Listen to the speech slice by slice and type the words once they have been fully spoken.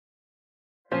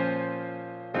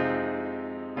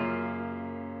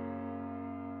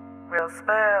Real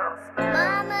spells.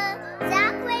 Mama,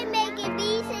 Zachary making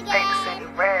beats again.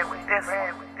 Red with this.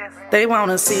 They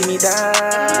wanna see me die.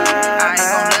 I ain't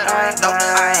gon' let them. No,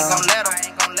 I ain't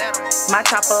gon' let them. My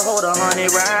chopper hold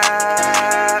 100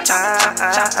 rounds.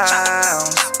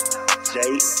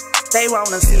 They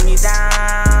wanna see me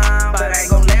down, but I ain't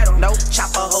gon' let them. Nope.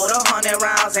 Chopper hold 100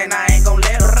 rounds and I ain't gon'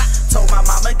 let them. Told my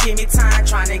mama give me time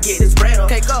trying to get this bread up.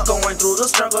 Going through the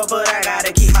struggle, but I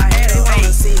gotta keep my head up. They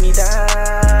wanna see me die.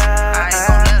 I ain't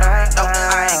gon' let them. No,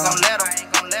 I ain't gon'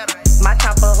 let them. My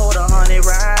chopper hold 100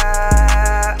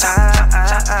 rounds.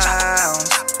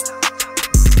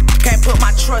 Can't put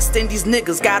my trust in these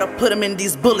niggas, gotta put them in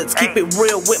these bullets. Keep it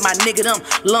real with my nigga, them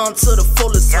love to the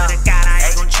fullest. Swear to God, I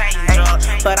ain't gon'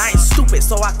 change, but I ain't stupid,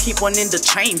 so I keep one in the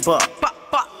chamber.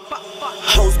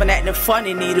 Hoes been acting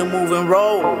funny, need a move and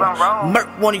roll. Murk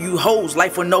one of you hoes,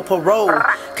 life with no parole.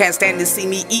 Can't stand to see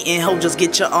me eating, ho, just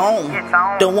get your own.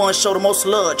 The one show the most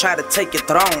love, try to take your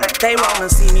throne. They wanna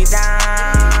see me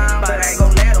down, but I ain't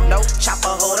gon' let them. No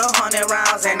chopper hold 100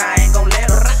 rounds and I ain't gon' let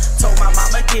them. Told my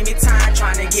mama give me time,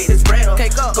 trying to get this bread up.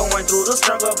 Going through the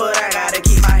struggle, but I gotta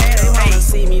keep my head up. They wanna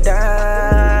see me down.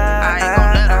 I ain't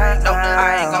gon' let them. No,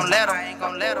 I ain't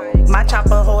gon' let them. My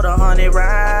chopper hold 100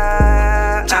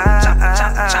 rounds.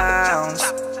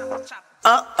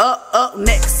 Up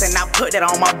next, and I put that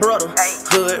on my brother.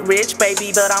 Hood rich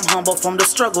baby, but I'm humble from the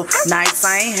struggle. Nights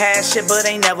I ain't had shit, but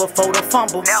ain't never fold a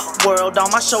fumble. World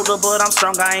on my shoulder, but I'm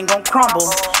strong, I ain't gon'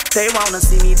 crumble. They wanna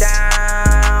see me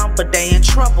down, but they in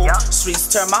trouble. Streets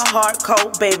turn my heart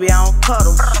cold, baby, I don't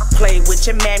cuddle. Play with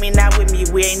your mammy, not with me,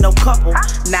 we ain't no couple.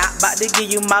 Not about to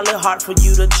give you my little heart for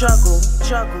you to juggle.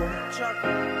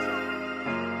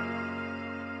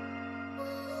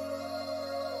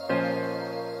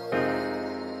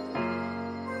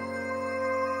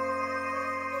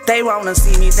 They wanna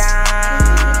see me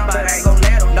down, but I ain't gon'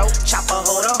 let them. Nope. Chopper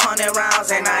hold 100 rounds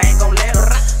and I ain't gon' let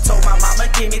them. Told my mama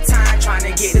give me time, trying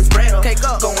to get this bread up.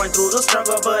 Going through the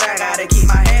struggle, but I gotta keep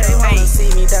my head up. They wanna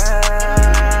see me down.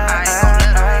 I ain't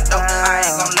gon' let them. No, I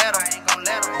ain't gon'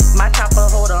 let them. My chopper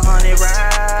hold 100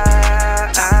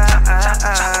 rounds.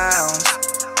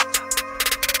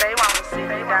 They wanna see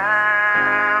me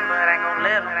down, but I ain't gon'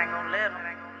 let them.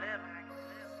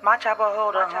 My chopper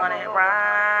hold 100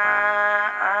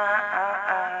 rounds.